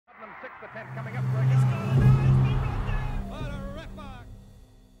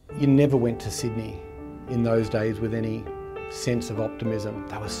You never went to Sydney in those days with any sense of optimism.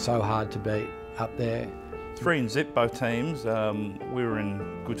 They were so hard to beat up there. 3 and zip, both teams. We were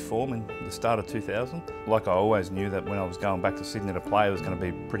in good form in the start of 2000. Like I always knew that when I was going back to Sydney to play, it was going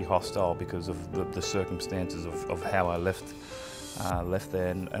to be pretty hostile because of the circumstances of how I left there.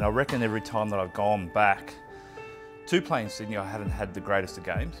 And I reckon every time that I've gone back to play in Sydney, I haven't had the greatest of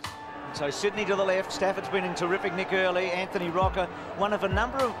games. So Sydney to the left, Stafford's been in terrific nick early, Anthony Rocca, one of a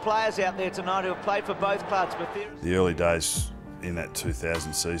number of players out there tonight who have played for both clubs. But the early days in that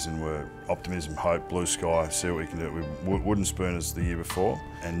 2000 season were optimism, hope, blue sky, see what we can do. We wooden spooners the year before,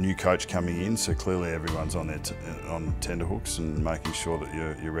 and new coach coming in, so clearly everyone's on on tenterhooks and making sure that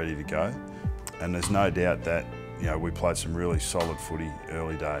you're ready to go. And there's no doubt that we played some really solid footy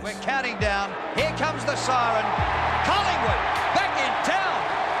early days. We're counting down. Here comes the siren. Collingwood back in town,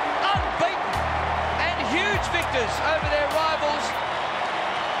 unbeaten and huge victors over their rivals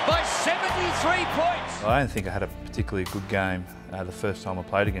by 73 points. I don't think I had a particularly good game the first time I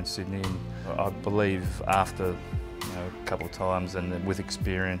played against Sydney, and I believe after a couple of times and with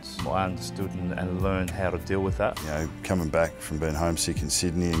experience, I understood and learned how to deal with that. Coming back from being homesick in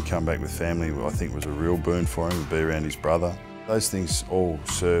Sydney and come back with family, I think was a real boon for him to be around his brother. Those things all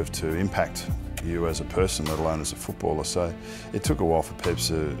serve to impact you as a person, let alone as a footballer. So it took a while for Peps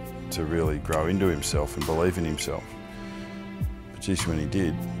to really grow into himself and believe in himself. But geez, when he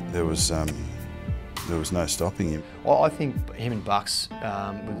did, there was no stopping him. Well, I think him and Bucks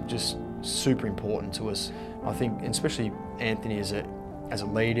were just super important to us. I think, especially Anthony as a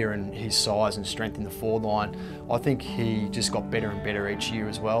leader and his size and strength in the forward line, I think he just got better and better each year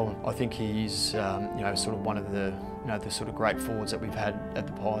as well. I think he's sort of one of the the sort of great forwards that we've had at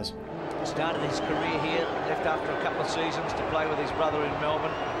the Pies. Started his career here, left after a couple of seasons to play with his brother in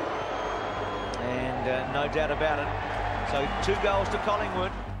Melbourne, and no doubt about it. So 2 goals to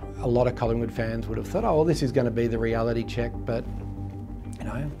Collingwood. A lot of Collingwood fans would have thought, oh, well, this is going to be the reality check, but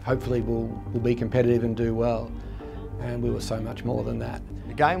hopefully we'll be competitive and do well. And we were so much more than that.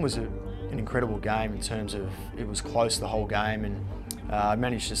 The game was an incredible game in terms of it was close the whole game, and I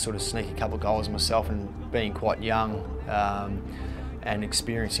managed to sort of sneak a couple of goals myself, and being quite young and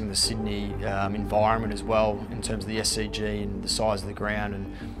experiencing the Sydney environment as well in terms of the SCG and the size of the ground,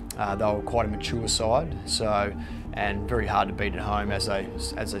 and they were quite a mature side, and very hard to beat at home as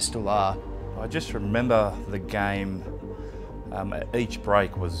they still are. I just remember the game. Each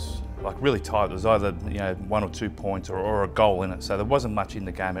break was like really tight. It was either 1 or 2 points or a goal in it. So there wasn't much in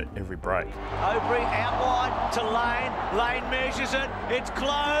the game at every break. Aubrey out wide to Lane. Lane measures it. It's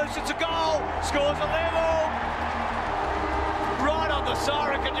close. It's a goal. Scores a level. Right on the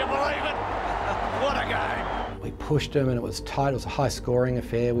siren. Can you believe it? What a game. We pushed them and it was tight. It was a high scoring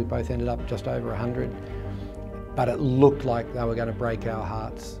affair. We both ended up just over 100. But it looked like they were going to break our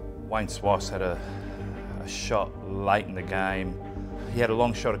hearts. Wayne Swass had a shot late in the game. He had a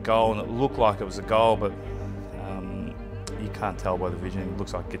long shot at goal and it looked like it was a goal, but you can't tell by the vision. It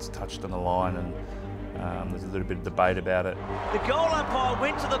looks like it gets touched on the line, and there's a little bit of debate about it. The goal umpire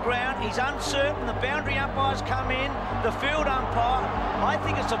went to the ground. He's uncertain. The boundary umpires come in. The field umpire, I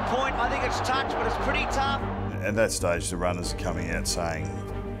think it's a point. I think it's touch, but it's pretty tough. At that stage, the runners are coming out saying,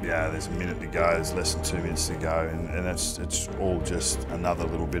 there's a minute to go, there's less than 2 minutes to go, and it's all just another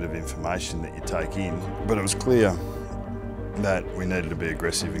little bit of information that you take in. But it was clear that we needed to be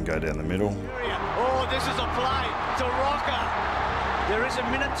aggressive and go down the middle. Oh, this is a play to Rocca. There is a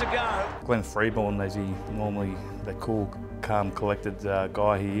minute to go. Glenn Freeborn, as he normally, the cool, calm, collected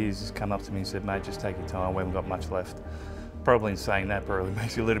guy he is, has come up to me and said, mate, just take your time, we haven't got much left. Probably in saying that probably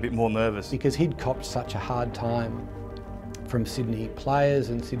makes you a little bit more nervous. Because he'd copped such a hard time from Sydney players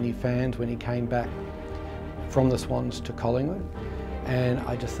and Sydney fans when he came back from the Swans to Collingwood. And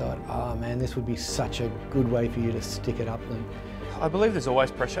I just thought, oh man, this would be such a good way for you to stick it up them. I believe there's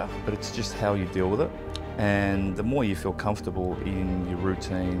always pressure, but it's just how you deal with it. And the more you feel comfortable in your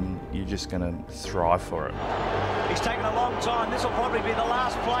routine, you're just going to thrive for it. He's taken a long time. This will probably be the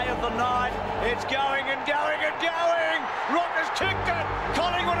last play of the night. It's going and going and going. Rocca's kicked it.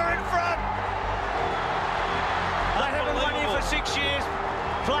 Collingwood are in front. They haven't won here for 6 years.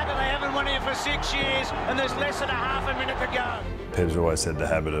 Plugger, they haven't won here for 6 years, and there's less than a half a minute to go. Pep's always had the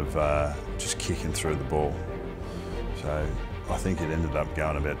habit of just kicking through the ball. So I think it ended up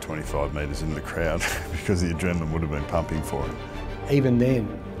going about 25 metres into the crowd because the adrenaline would have been pumping for him. Even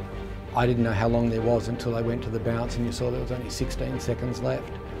then, I didn't know how long there was until I went to the bounce and you saw there was only 16 seconds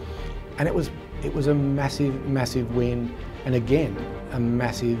left. And it was a massive, massive win, and again, a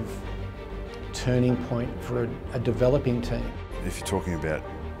massive turning point for a developing team. If you're talking about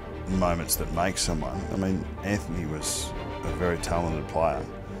moments that make someone. I mean, Anthony was a very talented player,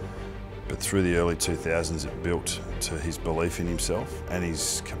 but through the early 2000s it built to his belief in himself and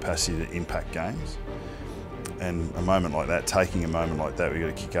his capacity to impact games. And a moment like that, taking a moment like that, we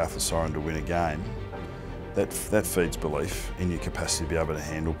got to kick after the siren to win a game, that feeds belief in your capacity to be able to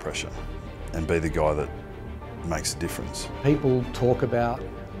handle pressure and be the guy that makes a difference. People talk about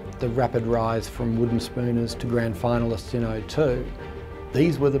the rapid rise from wooden spooners to grand finalists in '02.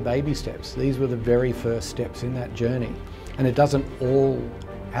 These were the baby steps. These were the very first steps in that journey. And it doesn't all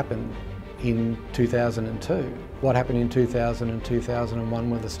happen in 2002. What happened in 2000 and 2001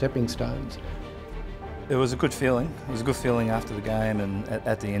 were the stepping stones. It was a good feeling. It was a good feeling after the game and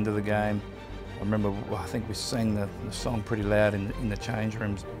at the end of the game. I remember, I think we sang the song pretty loud in the change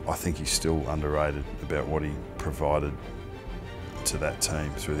rooms. I think he's still underrated about what he provided to that team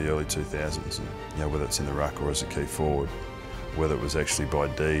through the early 2000s. And, you know, whether it's in the ruck or as a key forward, whether it was actually by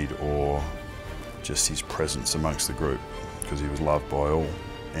deed or just his presence amongst the group, because he was loved by all.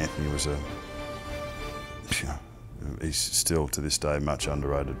 Anthony was he's still to this day a much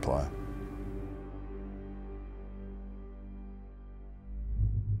underrated player.